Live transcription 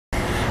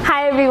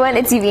Hi everyone,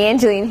 it's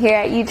Evangeline here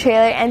at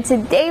eTrailer, and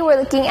today we're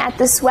looking at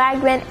the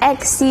Swagman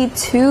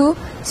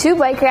XC2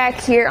 Bike Rack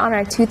here on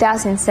our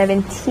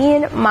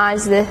 2017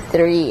 Mazda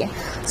 3.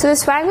 So the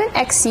Swagman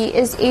XC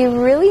is a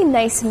really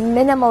nice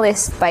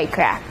minimalist bike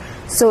rack.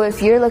 So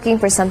if you're looking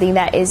for something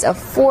that is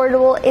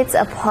affordable, it's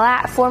a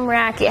platform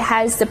rack. It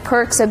has the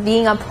perks of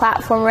being a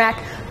platform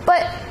rack,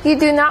 but you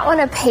do not want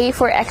to pay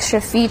for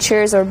extra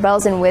features or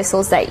bells and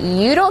whistles that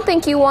you don't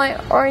think you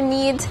want or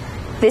need.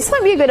 This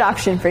might be a good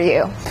option for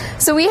you.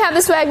 So we have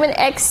the Swagman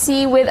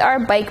XC with our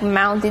bike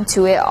mounted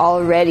to it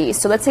already.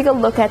 So let's take a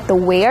look at the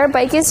way our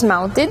bike is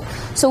mounted.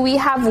 So we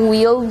have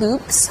wheel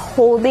loops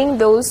holding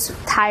those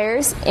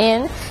tires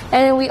in, and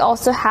then we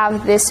also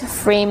have this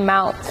frame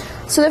mount.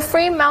 So the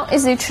frame mount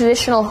is a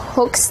traditional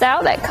hook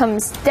style that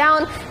comes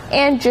down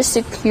and just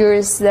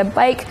secures the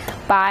bike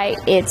by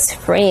its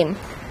frame.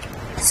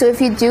 So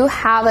if you do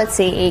have, let's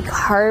say, a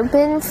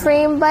carbon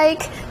frame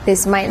bike,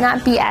 this might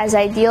not be as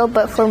ideal,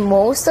 but for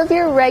most of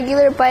your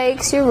regular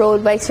bikes, your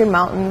road bikes, your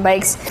mountain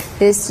bikes,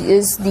 this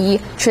is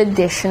the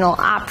traditional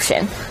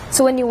option.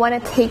 So when you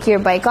want to take your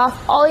bike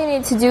off, all you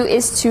need to do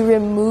is to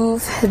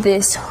remove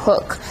this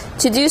hook.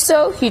 To do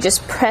so, you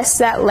just press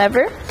that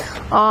lever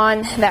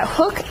on that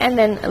hook and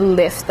then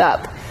lift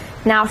up.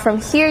 Now from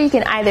here, you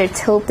can either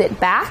tilt it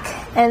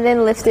back and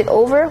then lift it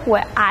over.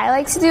 What I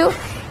like to do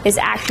is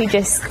actually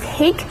just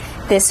take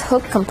this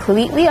hook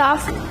completely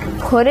off,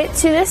 put it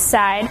to the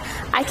side.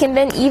 I can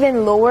then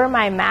even lower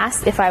my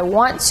mast if I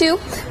want to,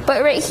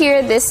 but right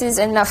here, this is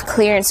enough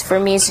clearance for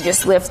me to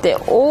just lift it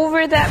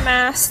over that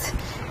mast,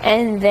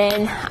 and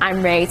then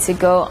I'm ready to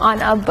go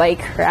on a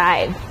bike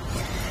ride.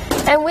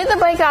 And with the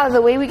bike out of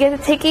the way, we get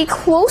to take a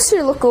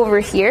closer look over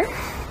here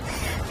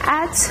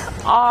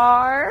at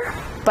our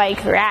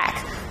bike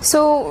rack.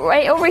 So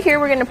right over here,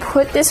 we're going to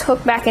put this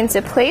hook back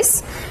into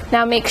place.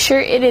 Now make sure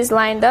it is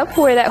lined up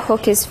where that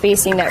hook is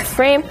facing that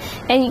frame,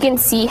 and you can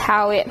see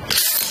how it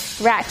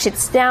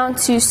ratchets down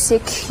to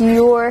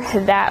secure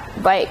that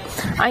bike.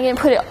 I'm going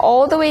to put it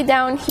all the way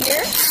down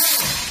here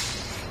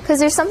because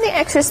there's something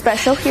extra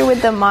special here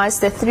with the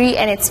Mazda 3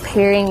 and it's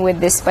pairing with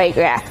this bike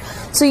rack.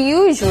 So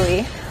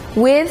usually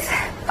with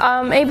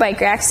a bike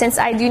rack, since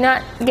I do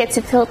not get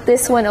to tilt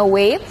this one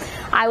away,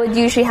 I would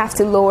usually have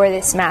to lower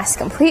this mast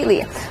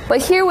completely.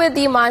 But here with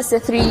the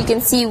Mazda 3, you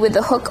can see with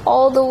the hook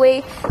all the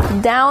way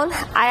down,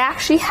 I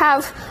actually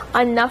have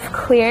enough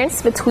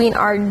clearance between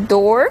our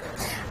door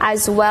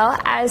as well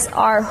as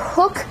our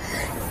hook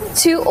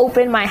to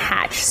open my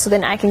hatch. So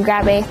then I can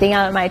grab anything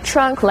out of my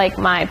trunk, like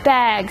my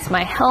bags,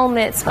 my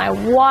helmets, my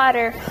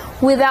water,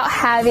 without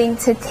having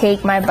to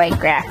take my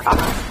bike rack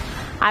off.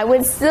 I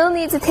would still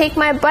need to take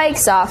my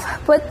bikes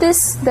off, but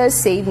this does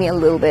save me a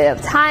little bit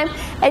of time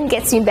and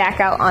gets me back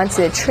out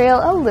onto the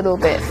trail a little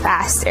bit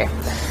faster.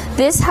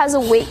 This has a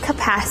weight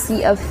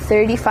capacity of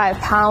 35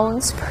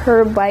 pounds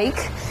per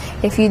bike.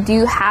 If you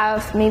do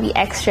have maybe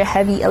extra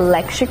heavy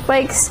electric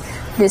bikes,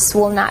 this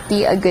will not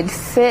be a good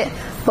fit,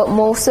 but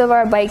most of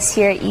our bikes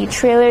here at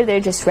eTrailer, they're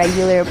just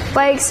regular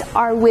bikes,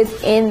 are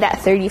within that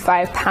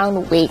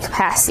 35-pound weight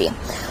capacity.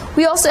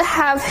 We also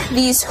have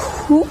these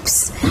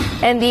hoops,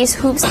 and these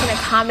hoops can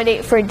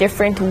accommodate for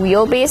different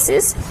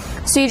wheelbases.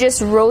 So you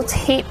just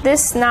rotate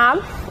this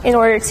knob in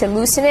order to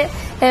loosen it,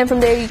 and from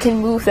there you can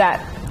move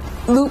that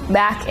loop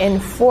back and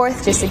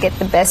forth just to get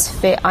the best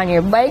fit on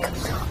your bike.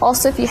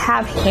 Also, if you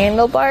have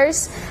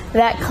handlebars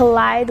that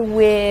collide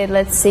with,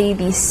 let's say,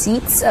 the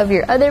seats of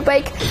your other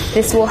bike,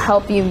 this will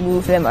help you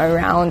move them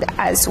around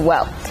as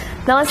well.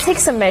 Now let's take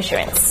some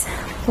measurements.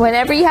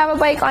 Whenever you have a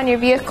bike on your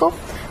vehicle,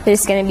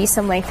 there's going to be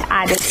some length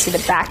added to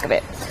the back of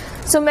it.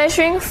 So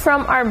measuring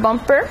from our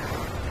bumper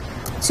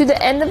to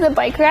the end of the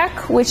bike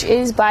rack, which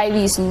is by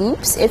these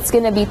loops, it's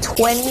going to be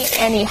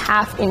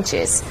 20.5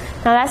 inches.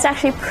 Now that's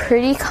actually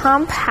pretty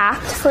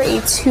compact for a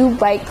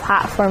 2-bike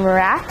platform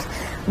rack,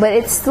 but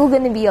it's still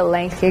going to be a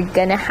length you're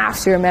going to have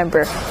to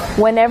remember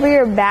whenever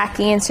you're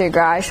backing into your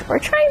garage or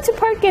trying to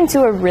park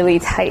into a really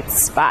tight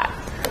spot.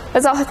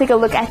 Let's also take a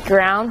look at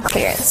ground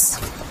clearance.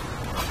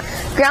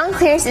 Ground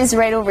clearance is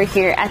right over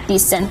here at the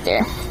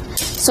center.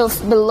 So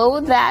below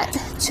that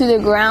to the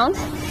ground,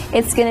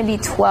 it's going to be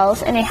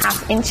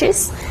 12.5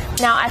 inches.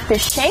 Now at the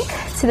shank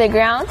to the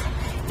ground,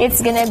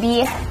 it's going to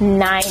be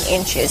 9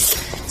 inches.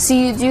 So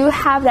you do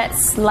have that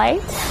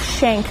slight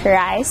shank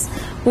rise,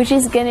 which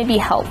is going to be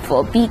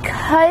helpful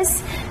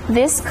because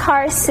this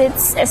car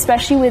sits,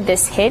 especially with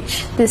this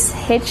hitch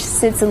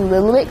sits a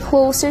little bit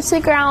closer to the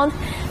ground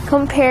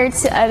compared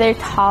to other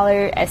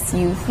taller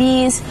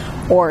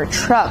SUVs or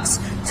trucks.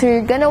 So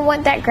you're going to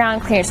want that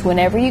ground clearance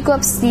whenever you go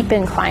up steep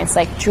inclines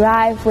like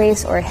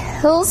driveways or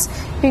hills.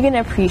 You're going to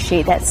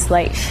appreciate that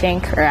slight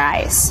shank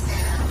rise.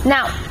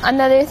 Now,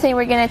 another thing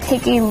we're going to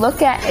take a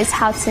look at is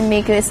how to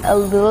make this a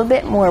little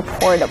bit more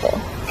portable.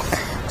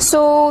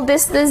 So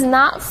this does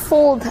not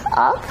fold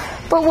up,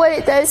 but what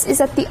it does is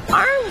that the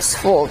arms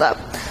fold up.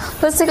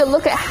 Let's take a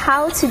look at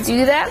how to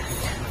do that.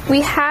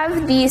 We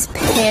have these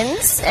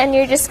pins, and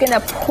you're just going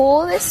to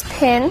pull this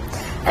pin,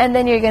 and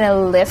then you're going to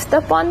lift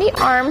up on the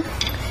arm.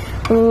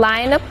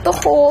 line up the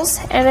holes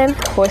and then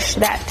push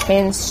that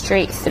pin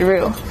straight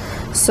through.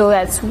 So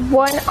that's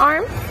one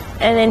arm,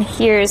 and then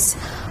here's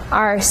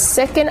our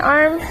second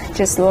arm.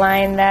 Just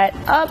line that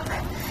up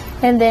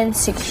and then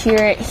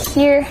secure it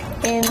here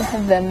in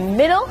the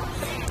middle,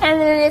 and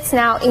then it's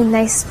now a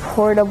nice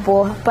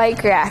portable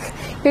bike rack.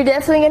 You're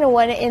definitely going to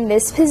want it in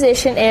this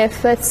position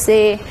if, let's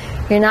say,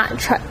 you're not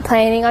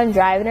planning on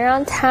driving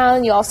around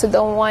town. You also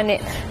don't want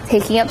it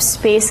taking up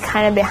space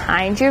kind of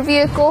behind your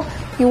vehicle.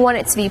 You want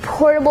it to be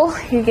portable.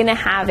 You're going to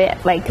have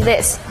it like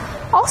this.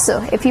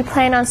 Also, if you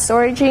plan on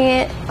storing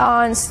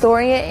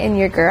it in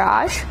your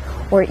garage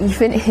or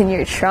even in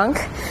your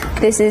trunk,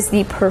 this is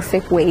the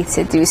perfect way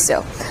to do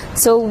so.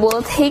 So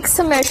we'll take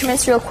some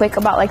measurements real quick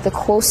about like the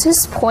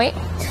closest point.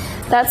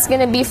 That's going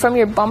to be from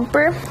your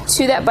bumper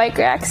to that bike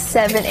rack,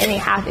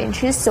 7.5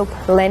 inches, so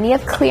plenty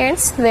of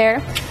clearance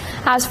there.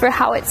 As for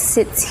how it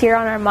sits here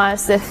on our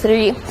Mazda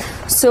 3,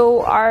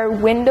 so our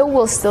window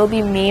will still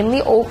be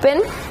mainly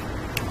open.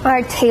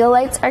 Our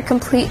taillights are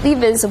completely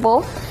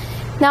visible.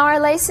 Now our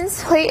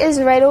license plate is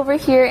right over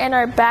here, and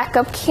our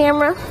backup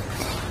camera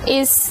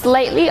is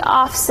slightly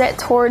offset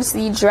towards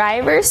the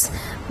drivers,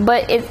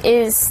 but it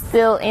is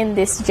still in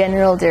this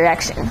general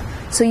direction.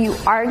 So you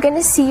are going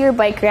to see your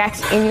bike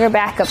rack in your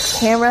backup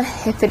camera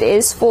if it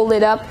is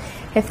folded up.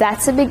 If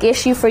that's a big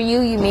issue for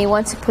you, you may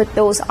want to put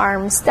those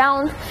arms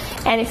down.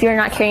 And if you're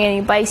not carrying any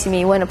bikes, you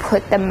may want to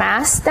put the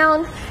mask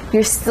down.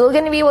 You're still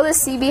going to be able to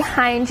see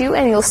behind you,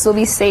 and you'll still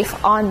be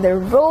safe on the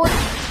road,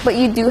 but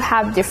you do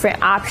have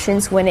different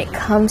options when it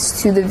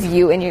comes to the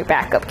view in your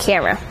backup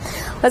camera.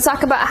 Let's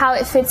talk about how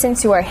it fits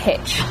into our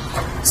hitch.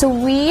 So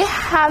we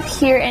have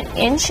here an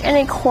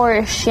 1.25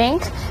 inch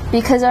shank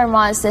because our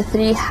Mazda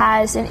 3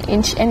 has an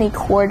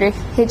 1.25 inch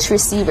hitch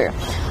receiver.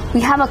 We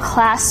have a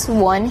class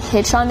 1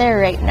 hitch on there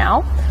right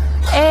now,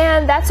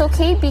 and that's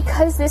okay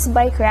because this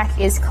bike rack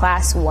is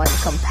class 1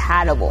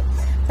 compatible.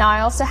 Now I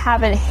also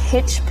have a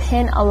hitch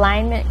pin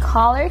alignment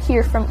collar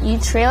here from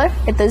eTrailer.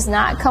 It does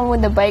not come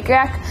with the bike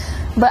rack,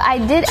 but I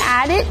did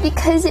add it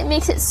because it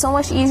makes it so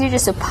much easier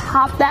just to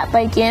pop that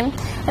bike in,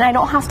 and I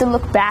don't have to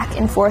look back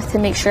and forth to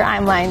make sure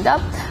I'm lined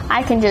up.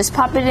 I can just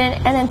pop it in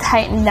and then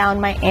tighten down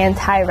my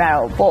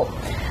anti-rattle bolt.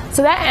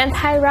 So that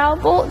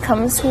anti-rattle bolt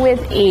comes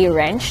with a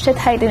wrench to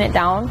tighten it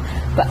down,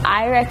 but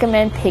I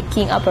recommend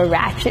picking up a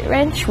ratchet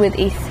wrench with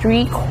a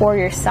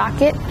 3/4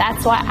 socket.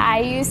 That's what I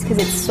use because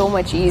it's so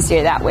much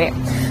easier that way.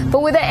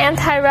 But with the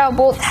anti-rattle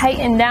bolt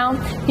tightened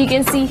down, you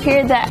can see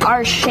here that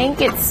our shank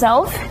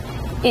itself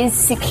is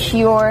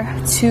secure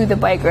to the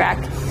bike rack.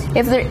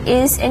 If there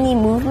is any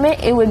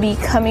movement, it would be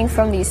coming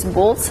from these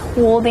bolts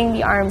holding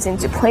the arms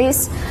into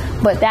place,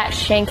 but that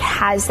shank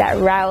has that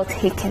rattle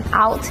taken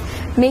out,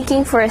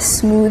 making for a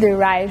smoother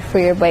ride for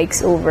your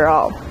bikes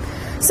overall.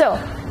 So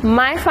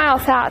my final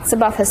thoughts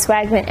about the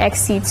Swagman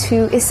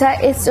XC2 is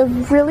that it's a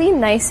really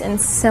nice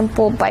and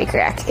simple bike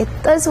rack. It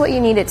does what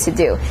you need it to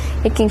do.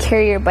 It can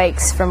carry your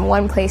bikes from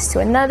one place to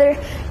another.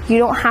 You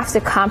don't have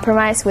to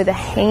compromise with a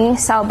hanging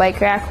style bike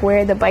rack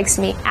where the bikes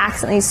may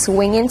accidentally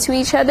swing into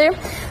each other.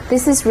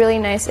 This is really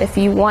nice if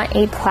you want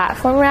a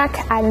platform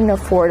rack at an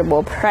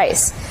affordable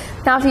price.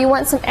 Now if you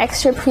want some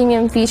extra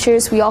premium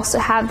features, we also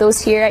have those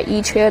here at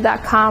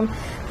etrailer.com.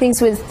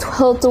 Things with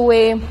tilt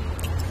away,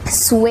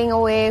 swing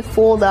away,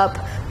 fold up.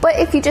 But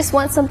if you just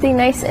want something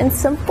nice and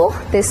simple,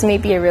 this may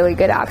be a really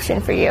good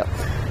option for you.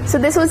 So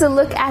this was a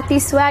look at the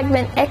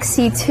Swagman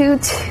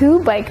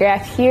XC2 Bike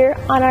Rack here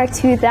on our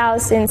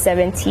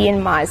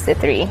 2017 Mazda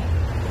 3.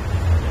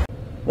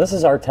 This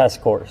is our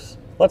test course.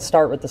 Let's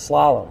start with the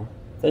slalom.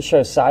 This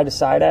shows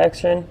side-to-side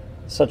action,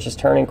 such as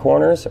turning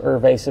corners or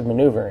evasive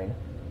maneuvering.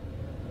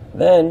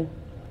 Then,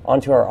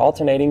 onto our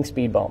alternating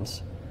speed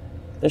bumps.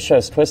 This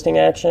shows twisting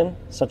action,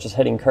 such as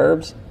hitting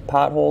curbs,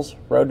 potholes,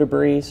 road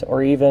debris,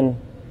 or even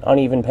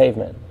uneven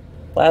pavement.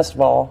 Last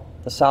of all,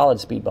 the solid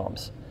speed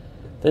bumps.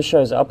 This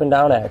shows up and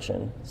down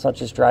action,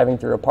 such as driving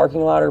through a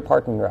parking lot or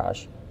parking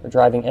garage, or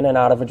driving in and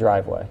out of a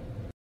driveway.